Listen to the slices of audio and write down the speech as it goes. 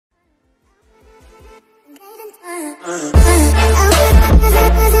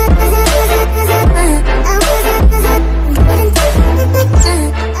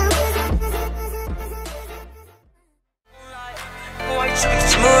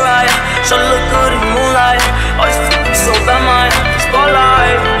Tryna look good in the moonlight. All these f***ing so bad, my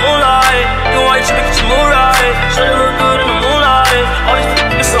spotlight, moonlight. You white, you make it move right. Tryna look good in the moonlight. All these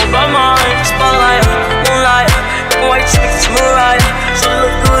f***ing so bad, my spotlight, moonlight. You white, you make it move right. Tryna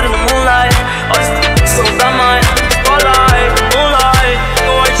look good in the moonlight. All these f***ing so bad, my spotlight, moonlight.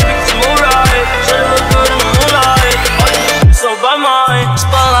 You white, you make it move right. Tryna look good in the moonlight. All these f***ing so bad, my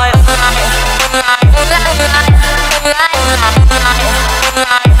spotlight.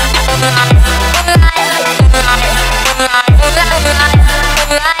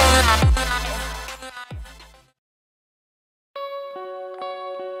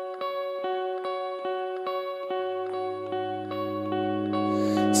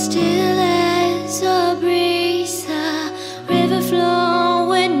 Still as a breeze, a river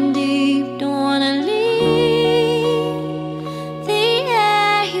flowing deep. Don't wanna leave the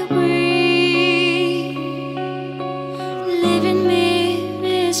air you breathe. Living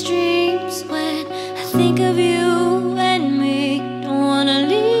me dreams when I think of you and me. Don't wanna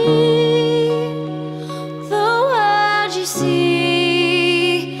leave the world you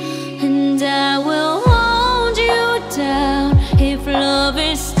see, and I will hold you down if love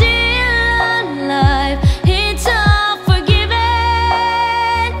is still alive. It's all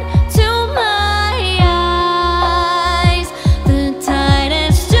forgiven to my eyes. The tide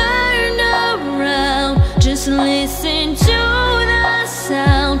has turned around. Just listen to the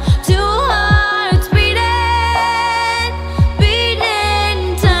sound. Two hearts beating,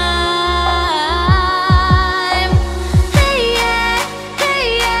 beating time. Hey yeah, hey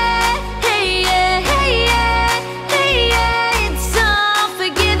yeah, hey yeah, hey yeah, hey yeah. It's all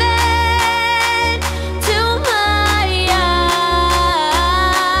forgiven to my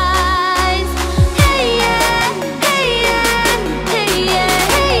eyes. Hey yeah, hey yeah, hey yeah,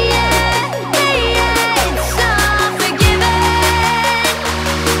 hey yeah, hey yeah. It's all forgiven.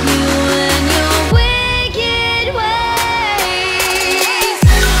 You and your wicked ways.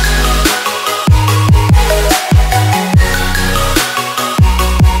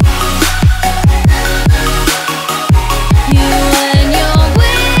 You and your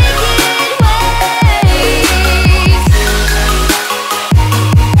wicked ways.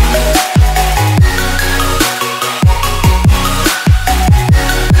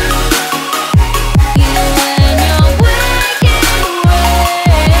 You and your wicked ways.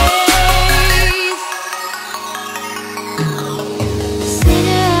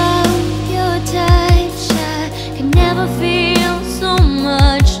 Center of your touch, I can never feel so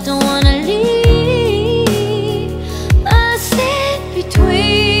much. Don't wanna leave us in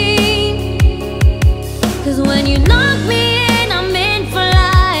between. 'Cause when you knock me in, I'm in for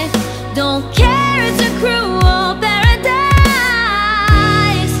life. Don't care, it's a cruel paradise.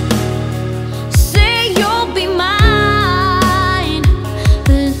 Say you'll be mine.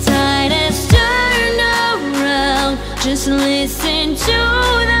 The tide has turned around. Just listen to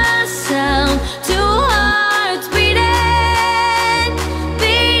the sound. Two hearts beating,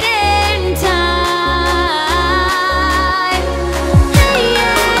 beating time. Hey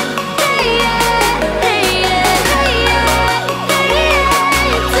yeah, hey yeah, hey yeah, hey yeah, hey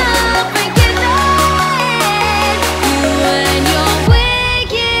yeah. It's all forgiven. You and your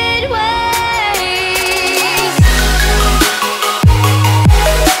wicked ways.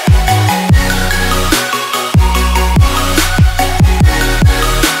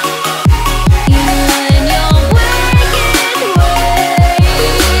 You and your wicked ways.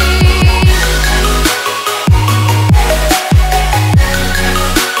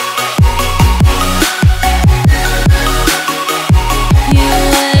 You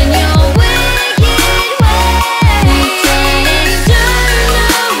and your wicked ways. Turn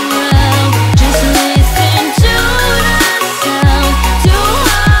around. Just listen to the sound. Two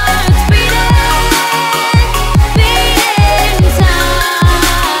hearts beating, beating time.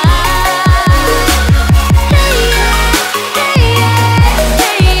 Hey yeah, hey yeah,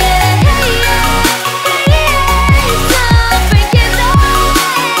 hey yeah, hey yeah, hey yeah. It's all forgiven.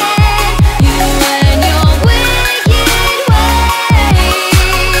 You and your wicked ways.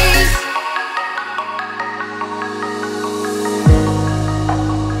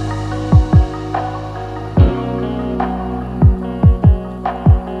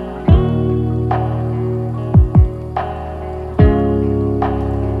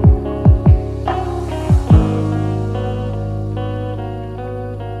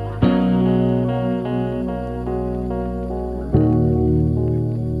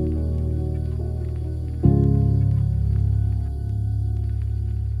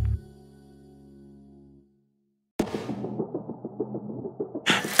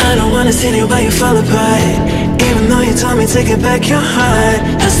 I don't wanna see you while you fall apart. Even though you told me to get back your heart,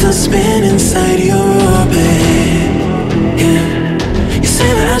 I still spin inside your orbit. Yeah. You say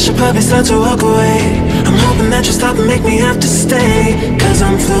that I should probably start to walk away. I'm hoping that you'll stop and make me have to stay, 'cause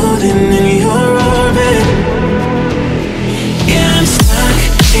I'm floating in your orbit. Yeah, I'm stuck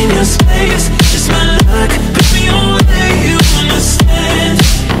in your space, just my luck. Put me away, you understand.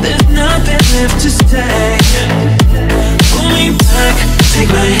 There's nothing left to say. Pull me back, take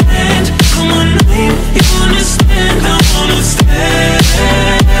my hand, call my name. You understand, I wanna stay.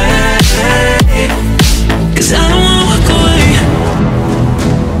 'Cause I don't wanna walk away.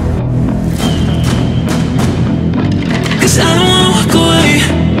 'Cause I don't wanna walk away.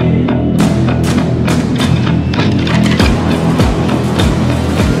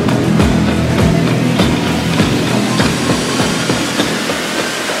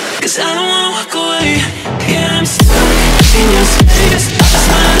 'Cause I don't wanna walk away. Yeah, I'm stuck in your space, just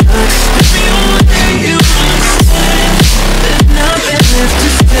my luck. Let me away, you understand. There's nothing left to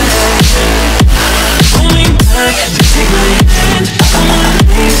say. Pull me back, take my hand, come on,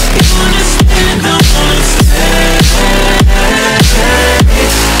 please. You understand, I wanna stay.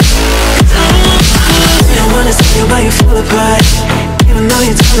 'Cause I don't wanna walk away. I wanna see you while you fall apart. Even though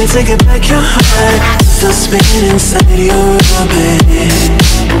you told me to get back your heart, still spinning inside your orbit.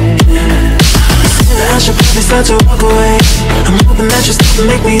 I should probably start to walk away. I'm hoping that you'll stop and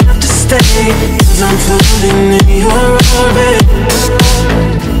make me have to stay, 'cause I'm floating in your orbit.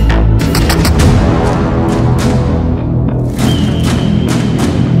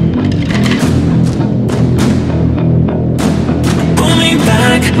 Pull me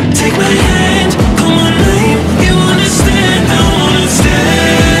back, take my hand, call my name. You understand, I wanna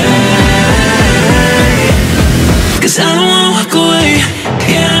stay. 'Cause I don't wanna walk away.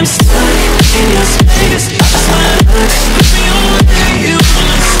 Yeah, I'm stuck in your space, just my luck. Put me away, you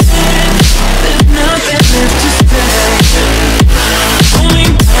understand. There's nothing left to say. Pull me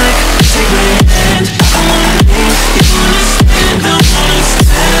back, take my hand, come on, name. You understand, I wanna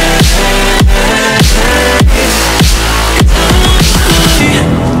stay. 'Cause I don't wanna walk away.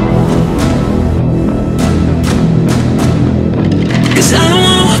 'Cause I don't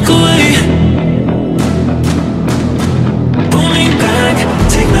wanna walk away. Pull me back,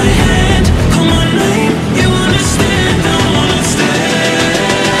 take my hand, call my name. You understand, I wanna stay.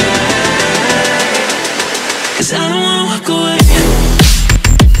 'Cause I don't wanna walk away.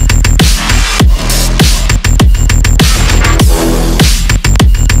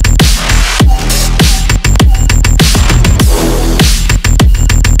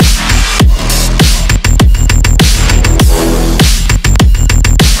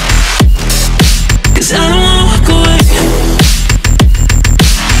 Cause I don't wanna walk away.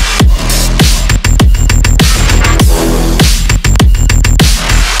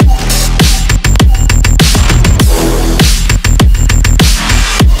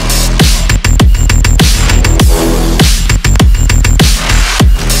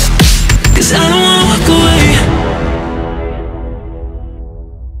 Cause I don't wanna walk away.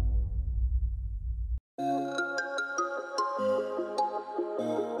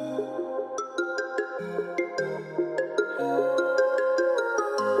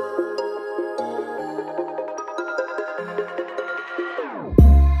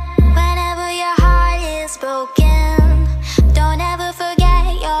 Whenever your heart is broken, don't ever forget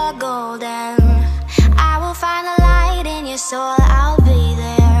you're golden. I will find a light in your soul, I'll be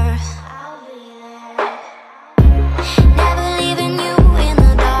there. Never leaving you in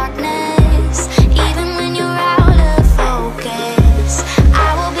the darkness, even when you're out of focus. I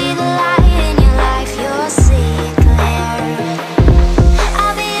will be the light in your life, you'll see it clear.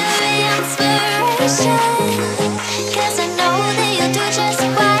 I'll be your inspiration, 'cause I know that you'll do just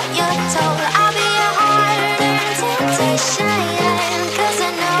what you're told. I'll be your hard-earned temptation, 'cause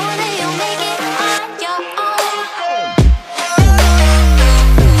I know that you'll make it on your own.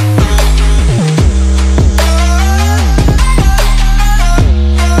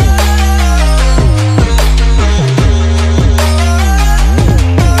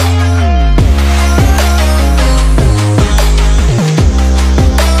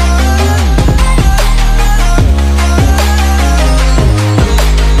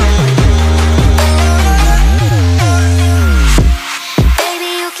 Baby,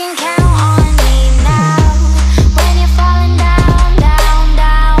 you can count on me now. When you're falling down, down,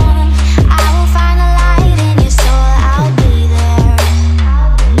 down, I will find a light in your soul, I'll be there.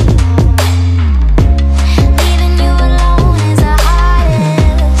 Leaving you alone is the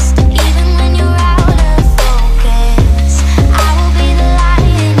hardest, even when you're out of focus. I will be the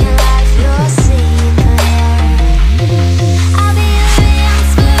light in your life, you'll see it clear. I'll be your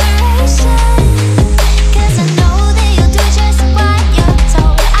inspiration, 'cause I know